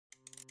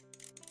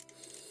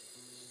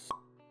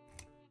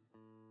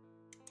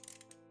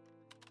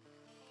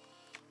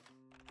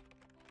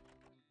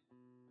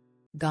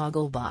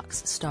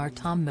Gogglebox star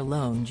Tom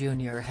Malone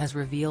Jr. has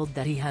revealed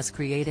that he has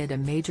created a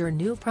major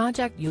new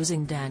project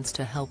using dance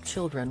to help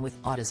children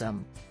with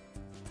autism.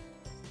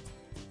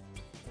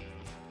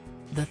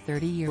 The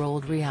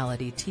 30-year-old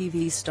reality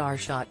TV star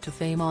shot to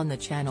fame on the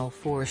Channel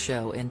 4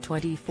 show in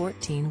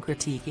 2014,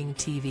 critiquing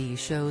TV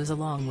shows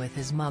along with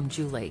his mum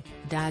Julie,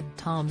 dad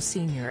Tom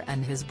Sr.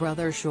 and his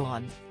brother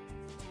Sean.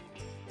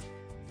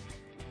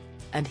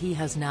 And he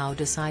has now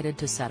decided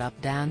to set up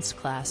dance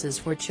classes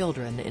for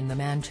children in the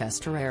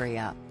Manchester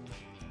area.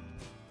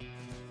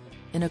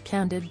 In a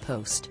candid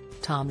post,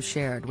 Tom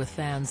shared with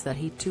fans that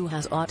he too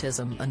has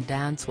autism and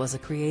dance was a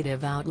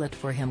creative outlet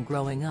for him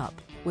growing up,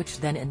 which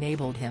then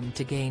enabled him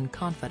to gain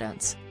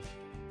confidence.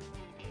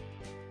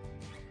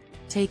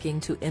 Taking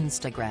to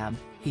Instagram,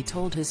 he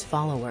told his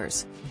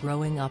followers,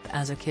 "Growing up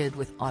as a kid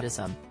with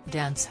autism,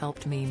 dance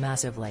helped me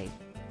massively.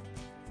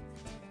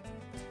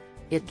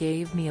 It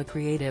gave me a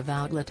creative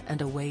outlet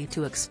and a way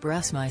to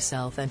express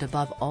myself, and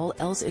above all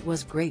else it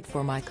was great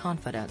for my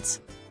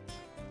confidence."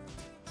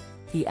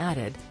 He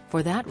added,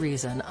 "For that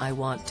reason I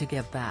want to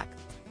give back.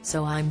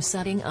 So I'm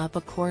setting up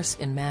a course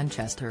in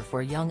Manchester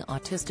for young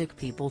autistic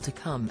people to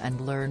come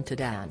and learn to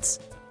dance.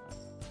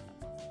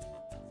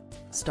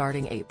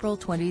 Starting April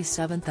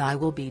 27 I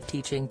will be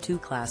teaching 2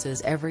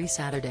 classes every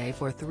Saturday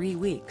for 3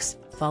 weeks,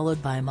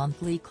 followed by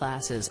monthly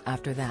classes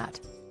after that.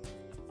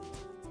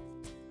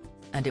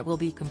 And it will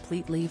be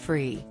completely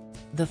free.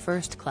 The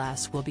first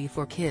class will be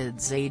for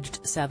kids aged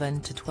 7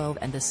 to 12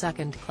 and the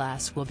second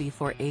class will be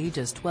for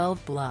ages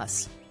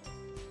 12+.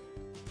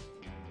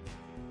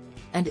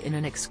 And in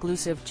an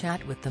exclusive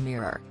chat with The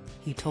Mirror,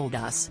 he told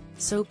us,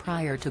 "So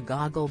prior to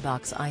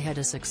Gogglebox I had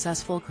a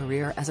successful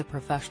career as a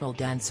professional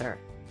dancer.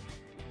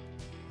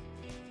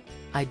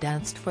 I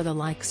danced for the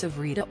likes of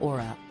Rita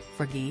Ora,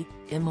 Fergie,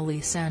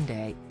 Emily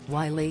Sandé,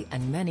 Wiley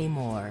and many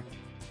more.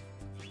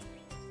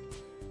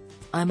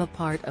 I'm a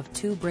part of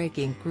 2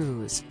 breaking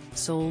crews,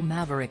 Soul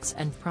Mavericks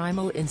and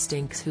Primal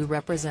Instincts, who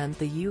represent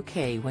the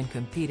UK when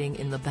competing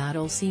in the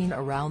battle scene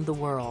around the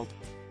world."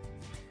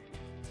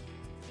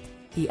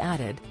 He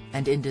added,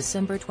 "And in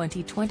December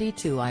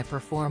 2022 I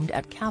performed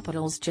at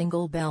Capital's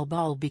Jingle Bell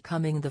Ball,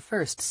 becoming the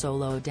first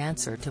solo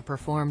dancer to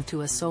perform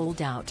to a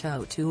sold-out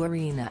O2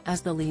 arena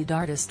as the lead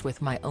artist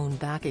with my own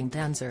backing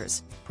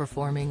dancers,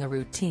 performing a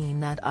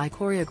routine that I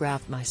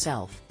choreographed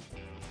myself.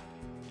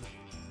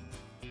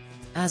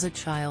 As a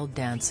child,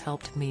 dance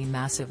helped me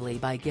massively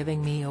by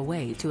giving me a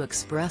way to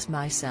express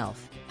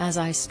myself, as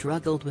I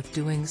struggled with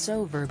doing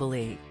so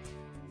verbally.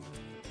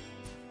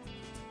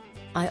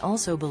 I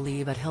also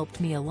believe it helped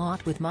me a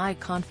lot with my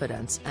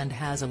confidence and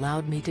has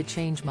allowed me to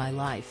change my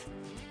life."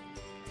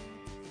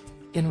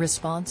 In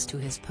response to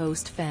his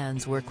post,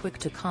 fans were quick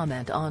to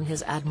comment on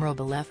his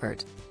admirable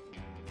effort.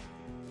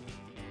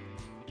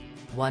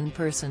 One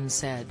person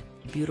said,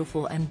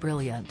 "Beautiful and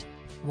brilliant.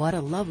 What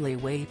a lovely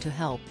way to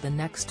help the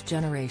next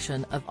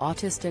generation of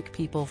autistic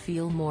people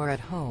feel more at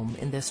home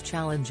in this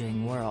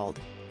challenging world.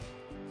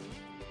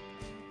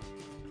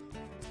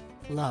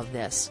 Love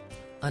this."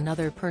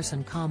 Another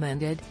person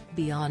commented,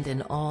 "Beyond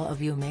in awe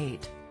of you,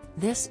 mate.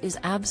 This is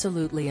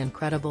absolutely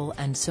incredible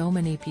and so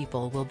many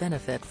people will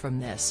benefit from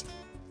this."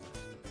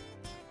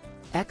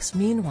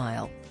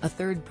 Meanwhile, a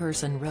third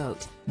person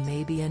wrote,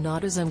 "Maybe an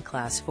autism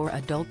class for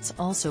adults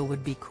also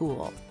would be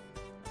cool.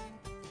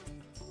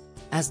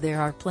 As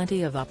there are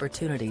plenty of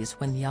opportunities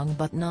when young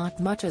but not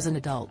much as an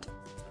adult."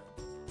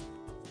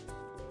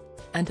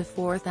 And a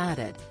fourth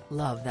added,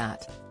 "Love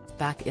that."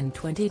 Back in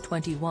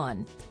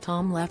 2021,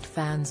 Tom left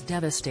fans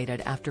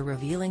devastated after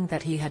revealing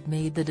that he had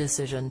made the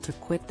decision to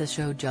quit the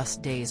show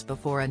just days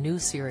before a new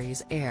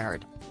series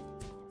aired.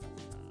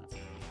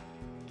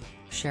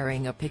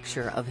 Sharing a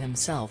picture of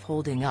himself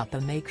holding up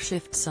a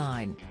makeshift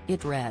sign,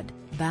 it read,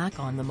 "Back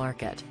on the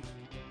market.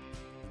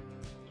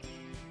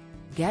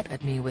 Get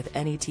at me with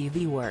any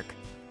TV work."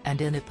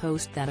 And in a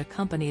post that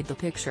accompanied the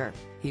picture,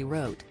 he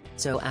wrote,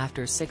 "So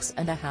after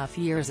 6.5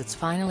 years it's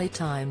finally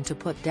time to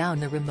put down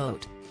the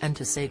remote, and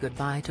to say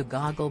goodbye to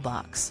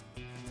Gogglebox.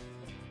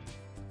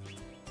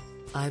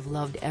 I've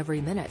loved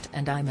every minute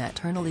and I'm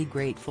eternally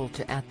grateful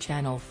to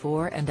Channel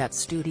 4 and at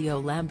Studio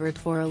Lambert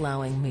for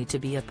allowing me to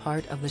be a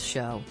part of the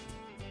show.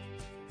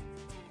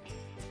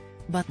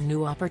 But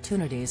new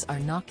opportunities are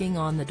knocking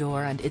on the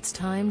door and it's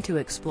time to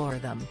explore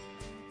them."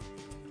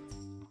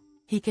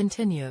 He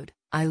continued,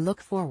 "I look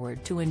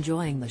forward to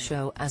enjoying the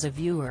show as a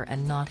viewer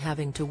and not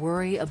having to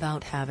worry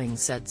about having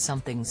said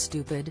something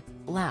stupid,"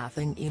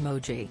 laughing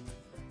emoji.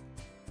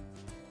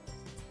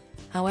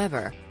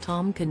 However,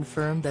 Tom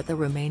confirmed that the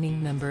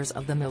remaining members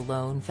of the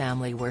Malone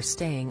family were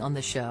staying on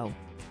the show.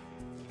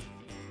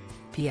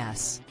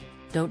 "P.S.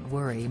 Don't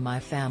worry, my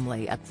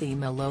family at the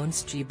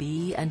Malones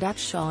GB and at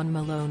Sean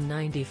Malone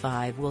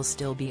 95 will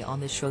still be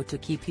on the show to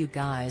keep you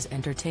guys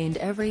entertained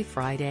every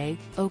Friday,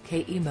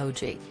 okay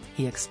emoji,"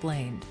 he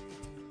explained.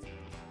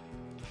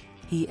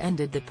 He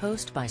ended the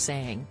post by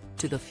saying,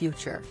 "To the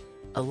future."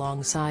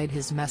 Alongside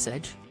his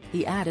message,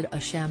 he added a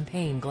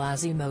champagne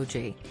glass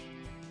emoji.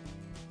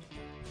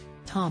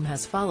 Tom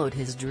has followed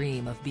his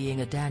dream of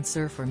being a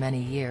dancer for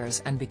many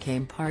years and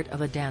became part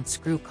of a dance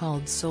crew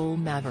called Soul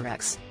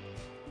Mavericks.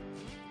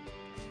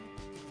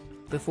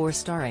 Before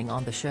starring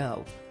on the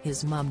show,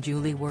 his mum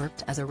Julie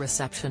worked as a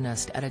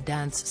receptionist at a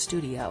dance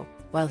studio,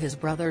 while his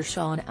brother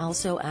Sean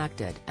also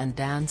acted and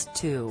danced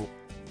too.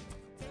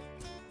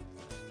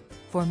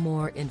 For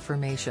more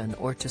information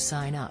or to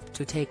sign up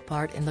to take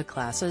part in the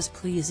classes,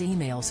 please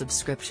email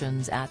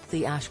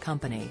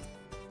subscriptions@theashcompany.com.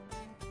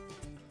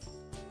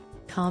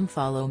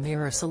 Follow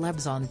Mirror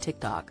Celebs on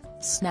TikTok,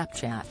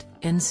 Snapchat,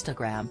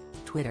 Instagram,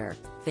 Twitter,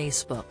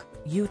 Facebook,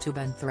 YouTube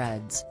and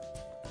Threads.